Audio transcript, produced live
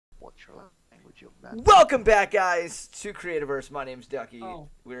joke, man. Welcome back, guys, to Creativerse. My name's Ducky. Oh,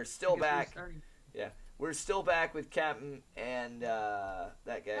 We're still back. Yeah, we're still back with Captain and that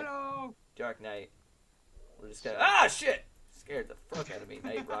guy. Hello. Dark Knight. We're just gonna shit! Scared the fuck out of me,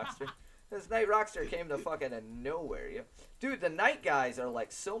 Night Rockster. This Night Rockster came the fuck out of nowhere, yeah. Dude, the Night guys are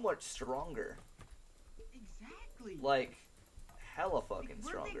like so much stronger. Exactly. Like, hella fucking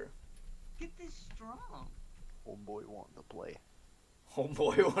stronger. Get this strong. Homeboy wanting to play.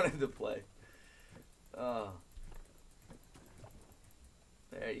 Homeboy wanted to play. Oh.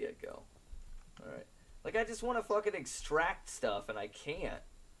 There you go. Alright. Like, I just want to fucking extract stuff, and I can't.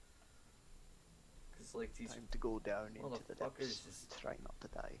 Because, like, these... Time to go down into the depths. Just... Try not to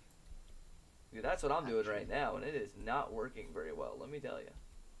die. Dude, that's what I'm doing right now, and it is not working very well, let me tell you.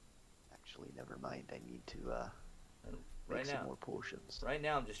 Actually, never mind. I need to, make some more potions. Right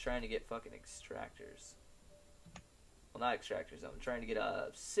now, I'm just trying to get fucking extractors. Well, not extractors, I'm trying to get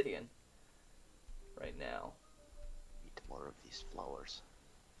obsidian. Right now. Need more of these flowers.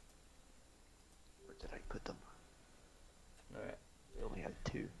 Where did I put them? Alright. I only had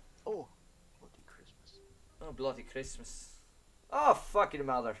 2. Oh! Bloody Christmas. Oh, bloody Christmas. Oh, fucking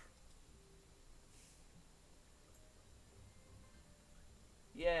mother.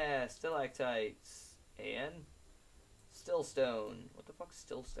 Yeah, stalactites. And? Stillstone. What the fuck's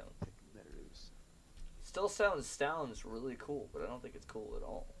stillstone? Stillstone sounds really cool, but I don't think it's cool at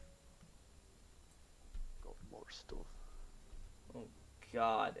all. Got more stuff. Oh,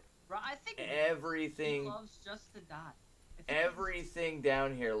 God. Bro, I think everything... he loves just to die. Everything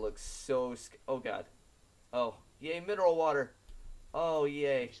down here looks so... Oh, God. Oh, yay, mineral water. Oh,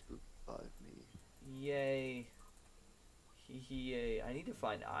 yay. Yay. Yay. I need to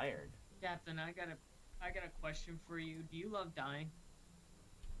find iron. Captain, I got a question for you. Do you love dying?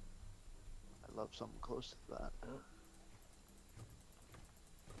 I love something close to that. Oh.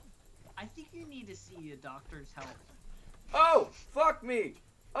 I think you need to see a doctor's help. Oh, fuck me.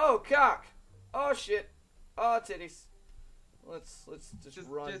 Oh, cock. Oh, shit. Oh, titties. Let's just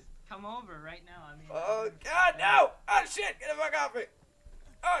run. Just come over right now. I mean. Oh, God, no. Oh, shit. Get the fuck off me.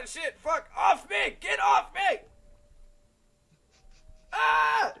 Oh, shit. Fuck off me. Get off me.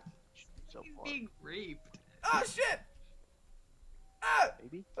 Ah! So He's far. being raped. Oh, shit. Ah!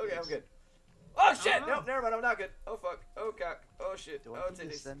 Maybe? Okay, Yes. I'm good. Oh, shit. Nope, never mind. I'm not good. Oh, fuck. Oh, cock. Oh, shit. Do I Oh, need to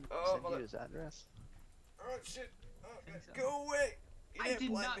titties. send Oh, you mother. his address? Oh, shit. Oh, God. So. Go away. You I didn't did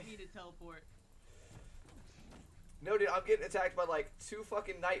blind not me. need to teleport. No, dude, I'm getting attacked by like 2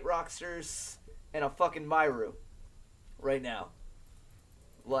 fucking Night Rocksters and a fucking Myru right now.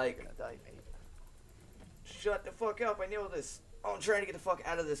 Like, You're gonna die, mate. shut the fuck up, I know this. Oh, I'm trying to get the fuck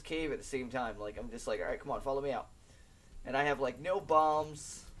out of this cave at the same time. Like, I'm just like, alright, come on, follow me out. And I have like no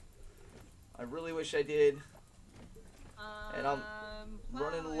bombs. I really wish I did. And I'm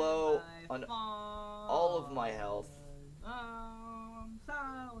running low on all of my health.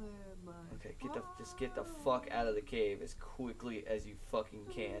 Okay, just get the fuck out of the cave as quickly as you fucking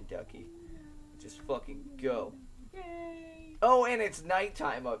can, Ducky. Just fucking go. Oh, and it's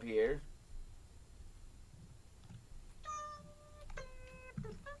nighttime up here.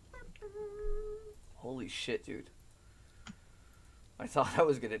 Holy shit, dude. I thought I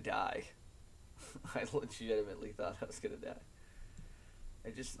was gonna die. I legitimately thought I was gonna die.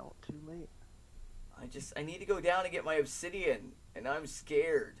 Not too late. I need to go down and get my obsidian, and I'm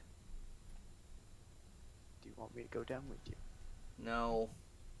scared. Do you want me to go down with you? No.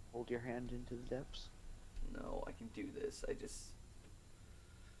 Hold your hand into the depths? No, I can do this.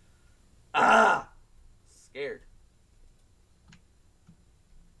 Ah! Scared.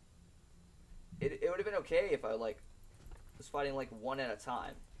 It would have been okay if I, like, was fighting, like, one at a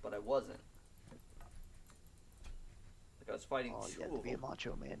time, but I wasn't. Like, I was fighting Oh, two you had of to be a them.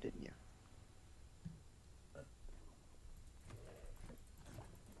 macho man, didn't you?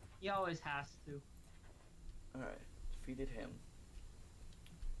 He always has to. Alright, defeated him.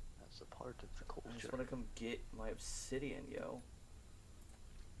 That's a part of the I culture. just want to come get my obsidian, yo.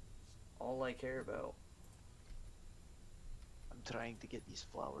 That's all I care about. I'm trying to get these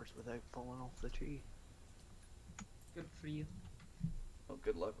flowers without falling off the tree. Good for you. Oh,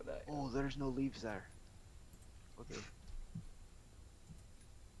 good luck with that. Oh, there's no leaves there. Okay.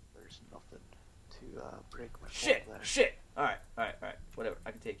 There's nothing to break my fall Shit! there. Shit! Alright. Whatever.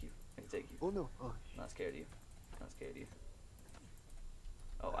 I can take you. Oh no. Oh, I'm not scared of you. Not scared of you.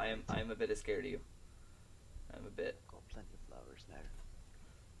 Oh, I am a bit scared of you. I'm a bit. got plenty of flowers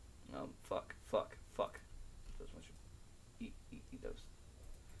now. Fuck. Those mushrooms. Eat those.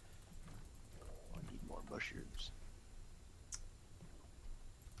 I need more mushrooms.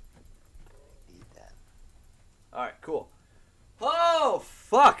 Need that. Alright, cool. Oh,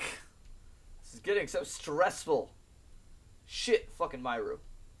 fuck! This is getting so stressful. Shit, fucking Myru.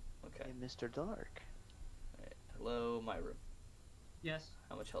 Okay. Hey, Mr. Dark. Alright. Hello, Myru. Yes.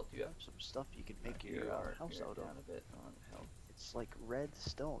 How much health do you have? Some stuff you can make Here you your are. house You're out of. down a bit on health. It's like red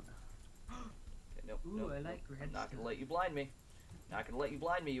stone. Okay, nope, Ooh, nope, I nope. like I'm red not gonna stuff. let you blind me. Not gonna let you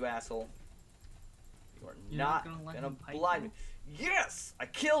blind me, you asshole. You are You're not not gonna let gonna him pipe blind you? me. Yes! I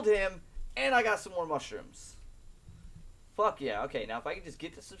killed him, and I got some more mushrooms. Fuck yeah. Okay, now if I can just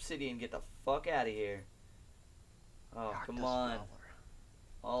get this obsidian and get the fuck out of here. Oh, Cactus come on. flower.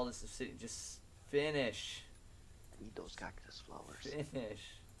 All this obsidian. Just finish. I need those cactus flowers. Finish.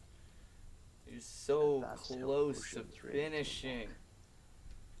 You're so Advanced health close to potions ready to finishing. unlock.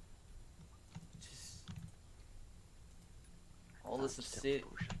 Just all this Advanced health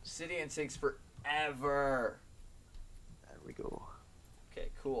potions. obsidian takes forever. There we go. Okay,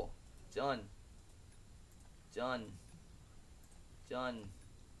 cool. Done. Done. Done.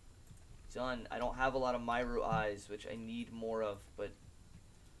 Done. I don't have a lot of Myru eyes, which I need more of, but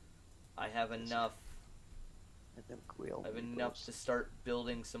I have enough. And them quail I have meatballs. enough to start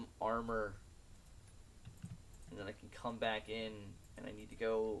building some armor. And then I can come back in, and I need to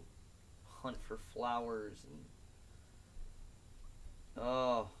go hunt for flowers and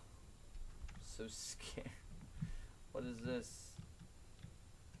oh, so scared. What is this?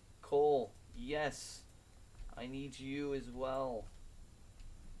 Coal. Yes. I need you as well.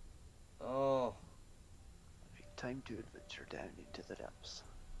 Oh, Time to adventure down into the depths.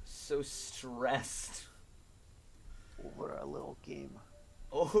 so stressed Over a little game.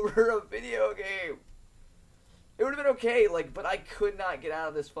 over a video game. It would have been okay, like, but I could not get out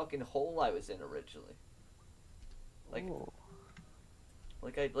of this fucking hole I was in originally. Like, Oh.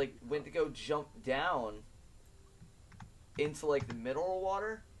 like I went to go jump down into like the mineral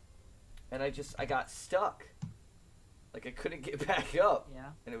water, and I got stuck. Like I couldn't get back up, Yeah.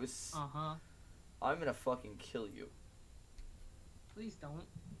 and it was. Uh-huh. I'm gonna fucking kill you. Please don't.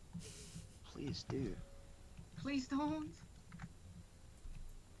 Please do. Please don't.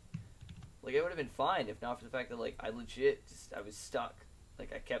 Like it would have been fine if not for the fact that like I was stuck.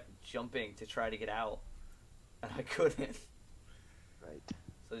 Like I kept jumping to try to get out, and I couldn't. Right.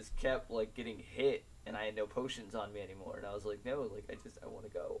 So I just kept like getting hit, and I had no potions on me anymore. And I was like, no, like I want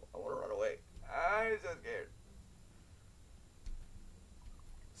to go. I want to run away. I'm so scared.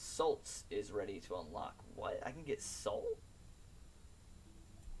 Salts is ready to unlock. What? I can get salt?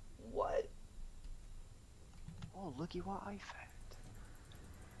 What? Oh, looky what I found.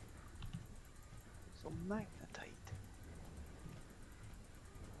 Some magnetite.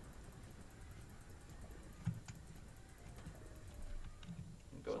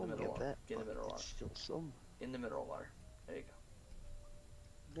 Go in the Some middle. get that, Get in the but mineral it's water. still some In the mineral water. There you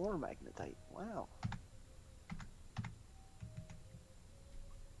go. more magnetite. Wow.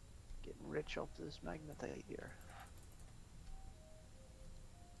 Getting rich off this magnetite here.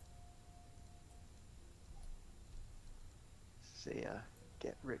 Say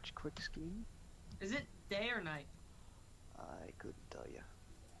get rich quick scheme? Is it day or night? I couldn't tell you.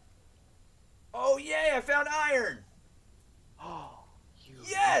 Oh yay! I found iron. Oh, you.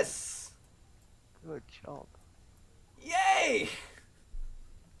 Yes! Good job. Yay!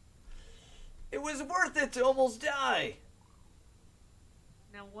 It was worth it to almost die.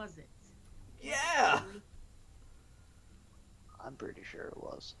 Now was it? Yeah. Really? I'm pretty sure it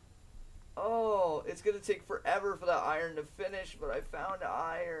was. Oh, it's gonna take forever for that iron to finish, but I found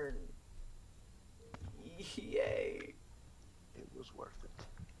iron. Yay! It was worth it.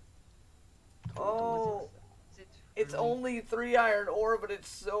 Oh, Is it it's really? only 3 iron ore, but it's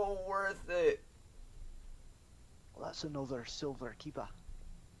so worth it. Well, that's another silver keeper.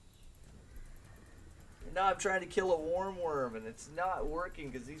 Now I'm trying to kill a worm, and it's not working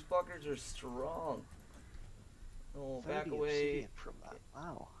because these fuckers are strong. Oh, back 30 away. obsidian from that.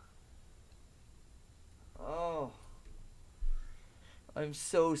 Wow. Oh. I'm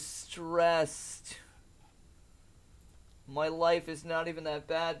so stressed. My life is not even that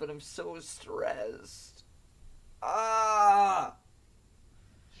bad, but I'm so stressed. Ah!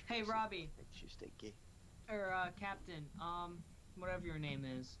 Hey, Robbie. Makes you stinky. Or, Captain, whatever your name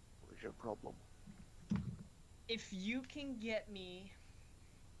is. What's your problem? If you can get me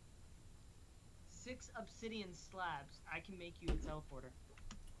 6 obsidian slabs, I can make you a teleporter.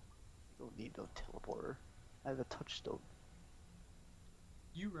 You don't need no teleporter. I have a touchstone.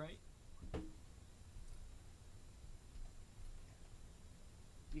 You right.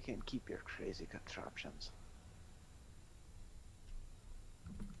 You can keep your crazy contraptions.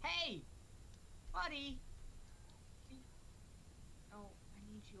 Hey! Buddy! Oh, I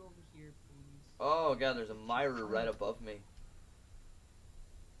need you over here, please. Oh god, there's a Myra right above me.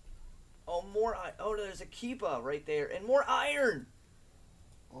 Oh Oh, more iron. Oh, there's a keepa right there. And more iron.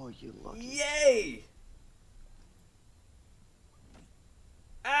 Oh, you lucky. Yay!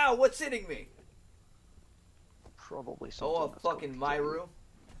 Ow, what's hitting me? Probably something. Oh, a that's going fucking to kill you. Myru.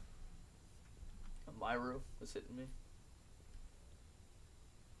 A Myru was hitting me.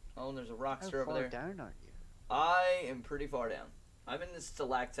 Oh, and there's a rockster How over far there. down are you? I am pretty far down. I'm in the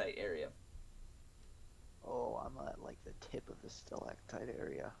stalactite area. Oh, I'm at like the tip of the stalactite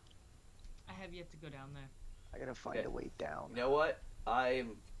area. I have yet to go down there. I gotta find Okay. a way down. You know what?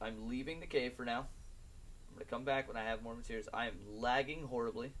 I'm leaving the cave for now. I'm gonna come back when I have more materials. I am lagging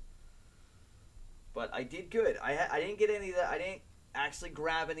horribly, but I did good. I didn't get any of that. I didn't actually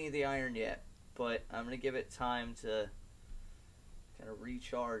grab any of the iron yet, but I'm gonna give it time to kind of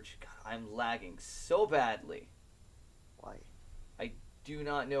recharge. God, I'm lagging so badly. Why? I do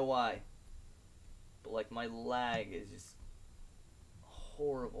not know why, but like my lag is just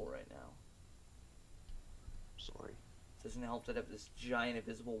horrible right now. Sorry. Doesn't help that I have this giant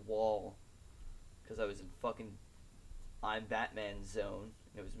invisible wall because I was in fucking I'm Batman zone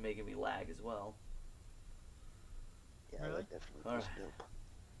and it was making me lag as well. Yeah, Really? that definitely Alright. was dope.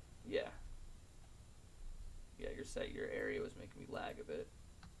 Yeah. Yeah, your area was making me lag a bit.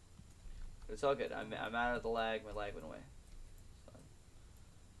 But it's all good. I'm out of the lag. My lag went away. So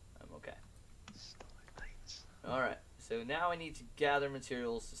I'm okay. Stalactites. Alright. So now I need to gather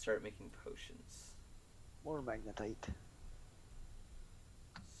materials to start making potions. More magnetite.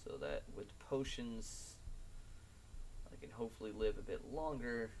 So that with potions I can hopefully live a bit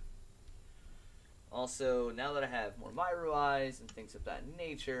longer. Also, now that I have more Myru eyes and things of that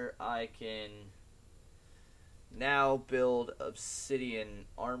nature, I can now build obsidian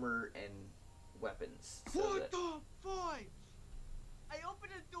armor and weapons. So What that, the fudge? I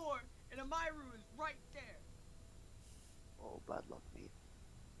opened a door and a Myru is right there. Oh, bad luck, mate.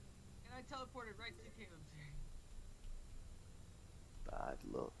 And I teleported right to Caleb's here. Bad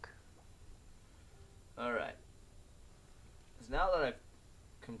luck. alright. So now that I've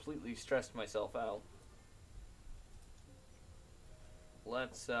completely stressed myself out,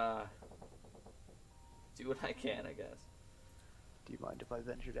 let's do what I can, I guess. Do you mind if I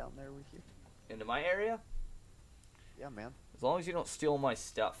venture down there with you? Into my area? Yeah, man. As long as you don't steal my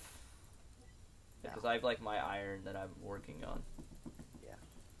stuff. No. Because I have like my iron that I'm working on. Yeah.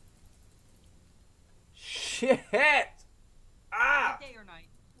 Shit! Ah! Day or night?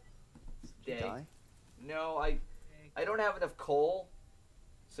 Did you Day. die? No, I don't have enough coal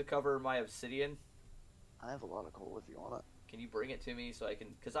to cover my obsidian. I have a lot of coal if you want it. Can you bring it to me so I can...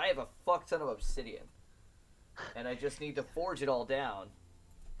 Because I have a fuck ton of obsidian. And I just need to forge it all down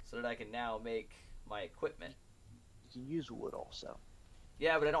so that I can now make my equipment. You can use wood also.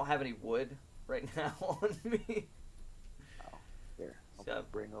 Yeah, but I don't have any wood right now on me. Here, I'll So-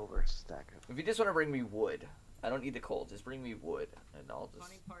 bring over a stack of. If you just want to bring me wood, I don't need the coal. Just bring me wood, and I'll just...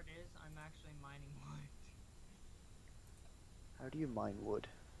 Funny part is, I'm actually mining wood. How do you mine wood?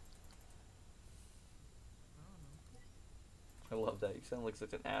 I don't know. I love that. You sound like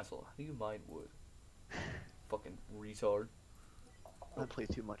such an asshole. How do you mine wood? Fucking retard. I play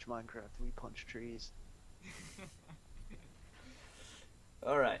too much Minecraft. We punch trees.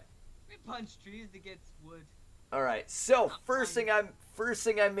 Alright. We punch trees to get wood. Alright. So, first thing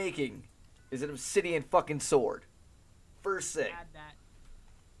I'm making is an obsidian fucking sword. First thing. Add that.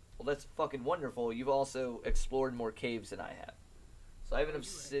 Well, that's fucking wonderful. You've also explored more caves than I have. So I have an Oh, you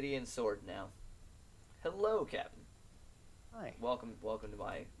obsidian sword now. Hello, Captain. Hi. Welcome to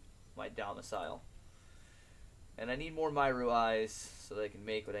my domicile. And I need more Myru eyes so that I can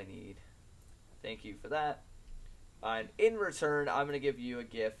make what I need. Thank you for that. And in return, I'm going to give you a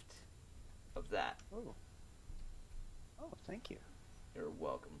gift of that. Oh. Oh, thank you. You're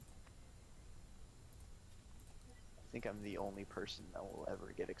welcome. I think I'm the only person that will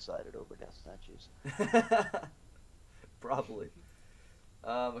ever get excited over death statues. Probably.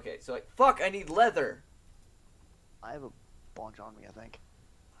 Okay, so fuck, I need leather. I have a bunch on me, I think.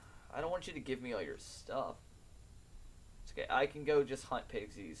 I don't want you to give me all your stuff. It's okay. I can go just hunt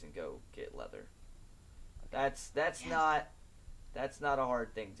pigsies and go get leather. That's Yes. not a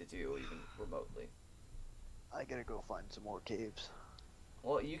hard thing to do even remotely. I gotta go find some more caves.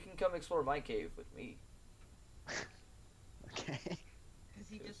 Well, you can come explore my cave with me. Okay. Because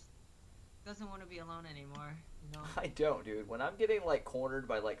he just doesn't want to be alone anymore, you know? I don't, dude. When I'm getting like cornered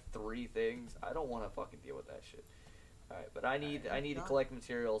by like 3 things, I don't want to fucking deal with that shit. All right, but I need to done. collect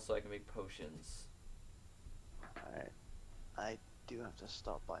materials so I can make potions. Alright. I do have to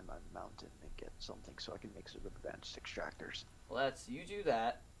stop by my mountain and get something so I can make some advanced extractors. Well, you do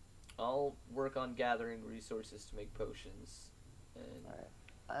that. I'll work on gathering resources to make potions. And Alright.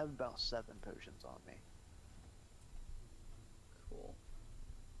 I have about 7 potions on me. Cool.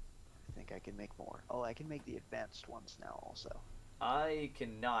 I think I can make more. Oh, I can make the advanced ones now also. I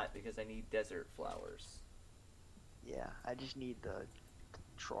cannot because I need desert flowers. Yeah, I just need the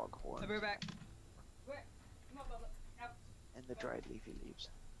trog horn I'll be right back. Where? Come on, Bubba. Out. and the dried leafy leaves.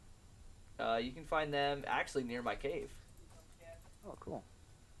 You can find them actually near my cave. Oh, cool.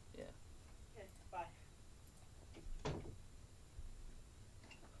 Yeah. Okay, bye.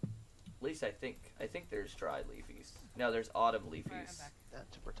 At least I think there's dried leafies. No, there's autumn leafies. Alright, I'm back.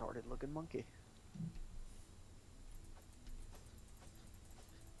 That's a retarded looking monkey.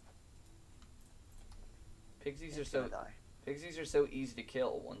 Pixies It's are so gonna die. pixies are so easy to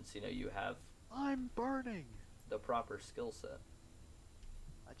kill once you have I'm burning. the proper skill set.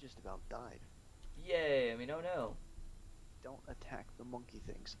 I just about died. Yay! I mean, oh no. Don't attack the monkey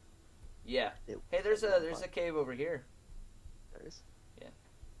things. Yeah. It Hey, will set you on there's a fire. cave over here. There is? Yeah.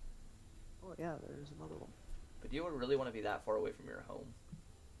 Oh yeah, there's another one. But you would really want to be that far away from your home,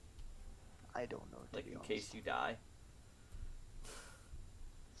 I don't know. To like be in honest. case you die.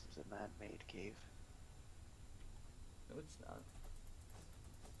 This is a man-made cave. No, it's not.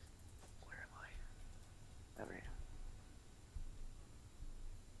 Where am I? Over here.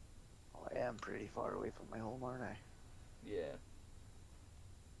 Oh, I am pretty far away from my home, aren't I? Yeah.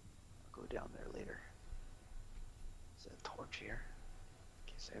 I'll go down there later. There's a torch here.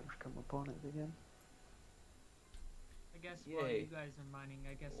 In case I ever come upon it again. I guess while Yay. you guys are mining,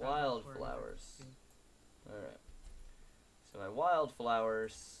 I guess I'll go for it. Wildflowers. too. All right. So my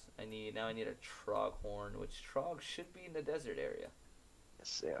wildflowers, I need a trog horn, which trog should be in the desert area.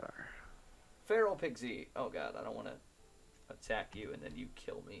 Yes, they are. Feral pigsy. Oh god, I don't want to attack you and then you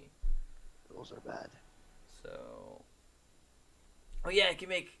kill me. Those are bad. So. Oh yeah,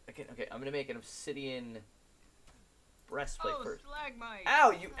 okay, I'm gonna make an obsidian breastplate Oh, first. stalagmite.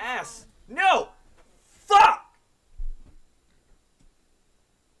 Ow, you ass! No! Fuck!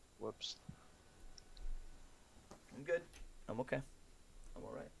 Whoops. I'm good. I'm okay. I'm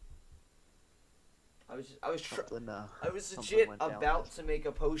alright. I was Something, I was something legit went down. about to make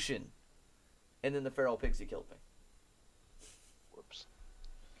a potion, and then the feral pigsy killed me. Whoops.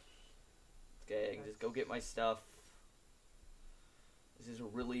 Okay, I can just go get my stuff. This is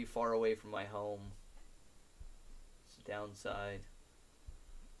really far away from my home. It's a downside.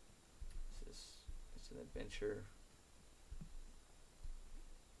 It's an adventure.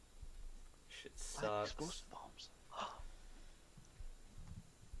 Shit Black sucks. explosive bombs.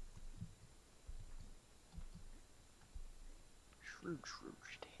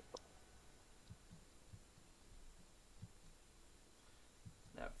 Shrooge tail.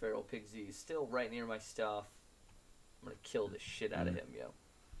 That feral pigsy is still right near my stuff. I'm gonna kill the shit out of him, yo.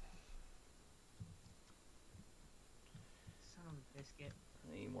 Son of a biscuit.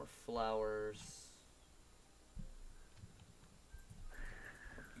 I need more flowers.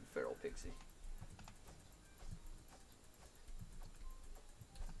 Fuck you, feral pixie.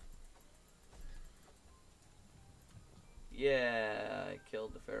 Yeah, I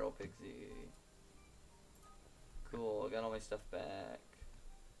killed the feral pixie. Cool, I got all my stuff back.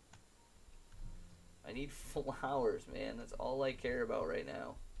 I need flowers, man. That's all I care about right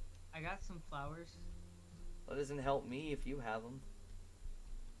now. I got some flowers. That doesn't help me if you have them.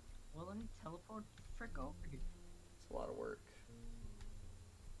 Well, let me teleport frick over here. It's a lot of work.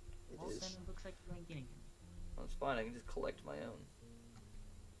 It Well, is. then it looks like you ain't getting it. Well, it's fine. I can just collect my own.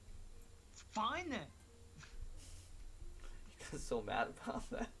 Fine then. You got so mad about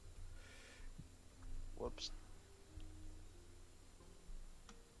that. Whoops.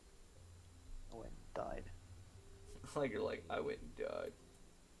 I went and died. Like you're like, I went and died.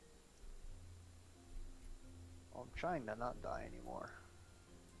 Well, I'm trying to not die anymore.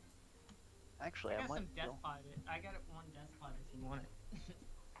 Actually, I I got might some death go. pot. I got one death pot if you want it.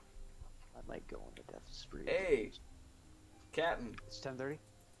 I might go on the death spree. Hey, Captain. It's 10:30.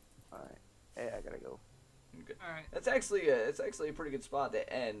 All right. Hey, I gotta go. Okay. All right. That's actually a pretty good spot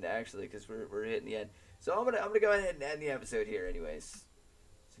to end, actually, because we're hitting the end. So I'm gonna go ahead and end the episode here, anyways.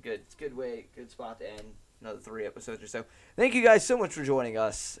 It's a good spot to end. Another 3 episodes or so. Thank you guys so much for joining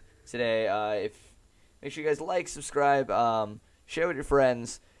us today. Make sure you guys like, subscribe, share with your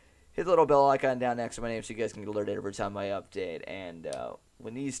friends, hit the little bell icon down next to my name so you guys can get alerted every time I update. And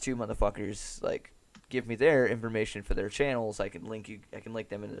when these 2 motherfuckers give me their information for their channels, I can link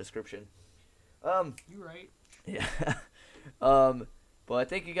them in the description. You right. Yeah. But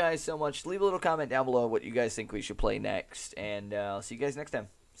thank you guys so much. Leave a little comment down below what you guys think we should play next, and I'll see you guys next time.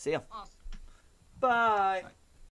 See ya. Awesome. Bye. Bye.